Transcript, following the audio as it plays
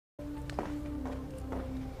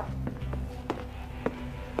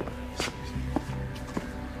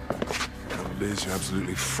Liz, you're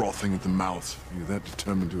absolutely frothing at the mouth. Are you that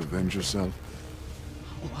determined to avenge yourself?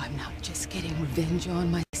 Oh, I'm not just getting revenge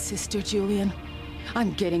on my sister, Julian.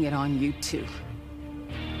 I'm getting it on you, too.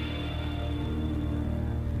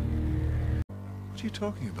 What are you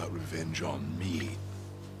talking about, revenge on me?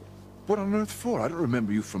 What on earth for? I don't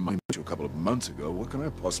remember you from my a couple of months ago. What can I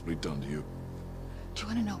have possibly done to you? Do you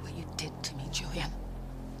want to know what you did to me, Julian?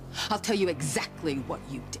 I'll tell you exactly what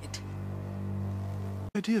you did.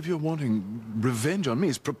 The idea of your wanting revenge on me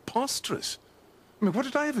is preposterous. I mean, what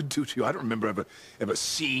did I ever do to you? I don't remember ever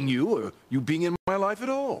seeing you or you being in my life at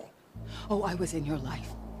all. Oh, I was in your life,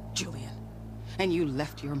 Julian. And you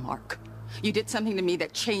left your mark. You did something to me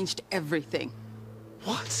that changed everything.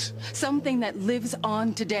 What? Something that lives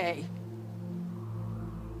on today.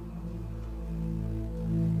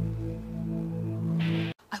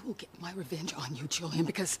 I will get my revenge on you, Julian,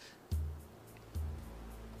 because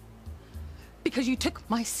you took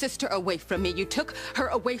my sister away from me. You took her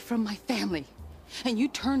away from my family. And you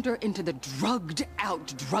turned her into the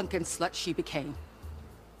drugged-out, drunken slut she became.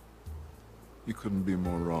 You couldn't be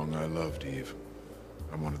more wrong. I loved Eve.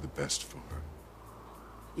 I wanted the best for her.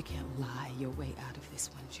 You can't lie your way out of this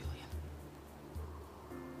one, Julian.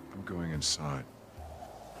 I'm going inside.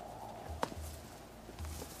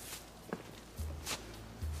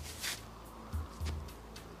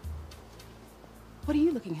 What are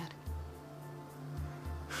you looking at?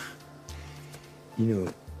 You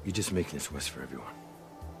know, you're just making this worse for everyone.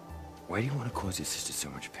 Why do you want to cause your sister so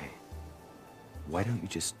much pain? Why don't you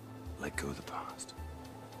just let go of the past?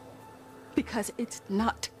 Because it's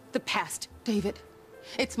not the past, David.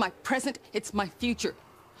 It's my present, it's my future.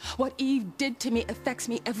 What Eve did to me affects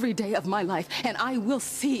me every day of my life, and I will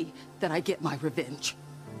see that I get my revenge.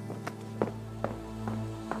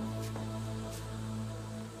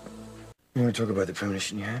 You want to talk about the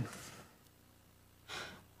premonition you had?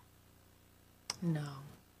 No.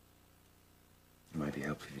 It might be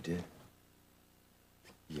helpful if you did.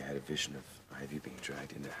 You had a vision of Ivy being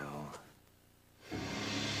dragged into hell.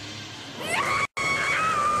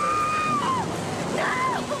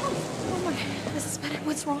 Oh my, Mrs. Bennett,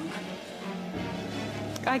 what's wrong?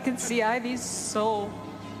 I can see Ivy's soul.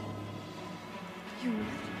 You...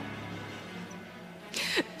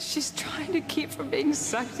 She's trying to keep from being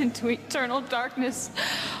sucked into eternal darkness.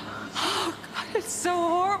 Oh, God, it's so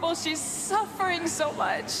horrible. She's suffering so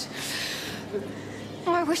much.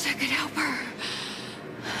 Oh, I wish I could help her.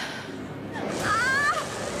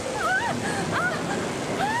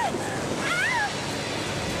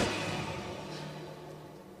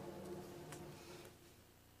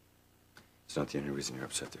 It's not the only reason you're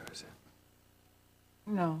upset there, is it?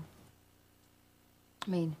 No. I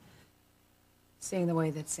mean, seeing the way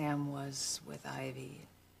that Sam was with Ivy.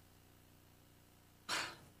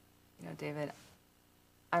 You know, David,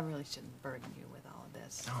 I really shouldn't burden you with all of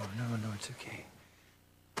this. No, it's okay.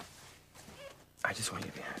 I just want you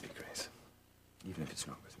to be happy, Grace. Even if it's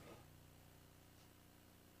not with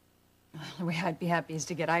me. The way I'd be happy is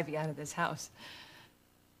to get Ivy out of this house.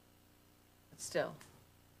 But still,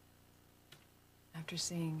 after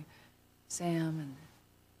seeing Sam and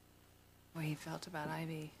the way he felt about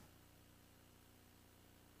Ivy,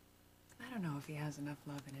 I don't know if he has enough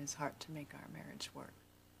love in his heart to make our marriage work.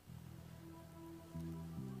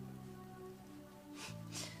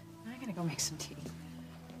 I'm gonna go make some tea.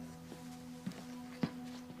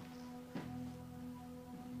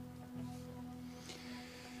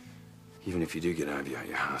 Even if you do get Ivy out of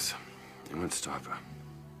your house, it won't stop her.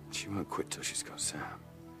 She won't quit till she's got Sam.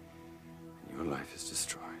 And your life is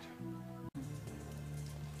destroyed.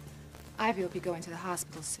 Ivy will be going to the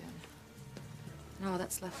hospital soon. And all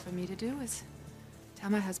that's left for me to do is tell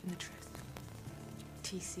my husband the truth.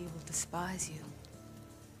 TC will despise you.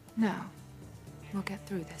 No. We'll get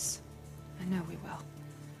through this. I know we will.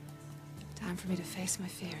 Time for me to face my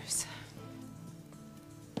fears.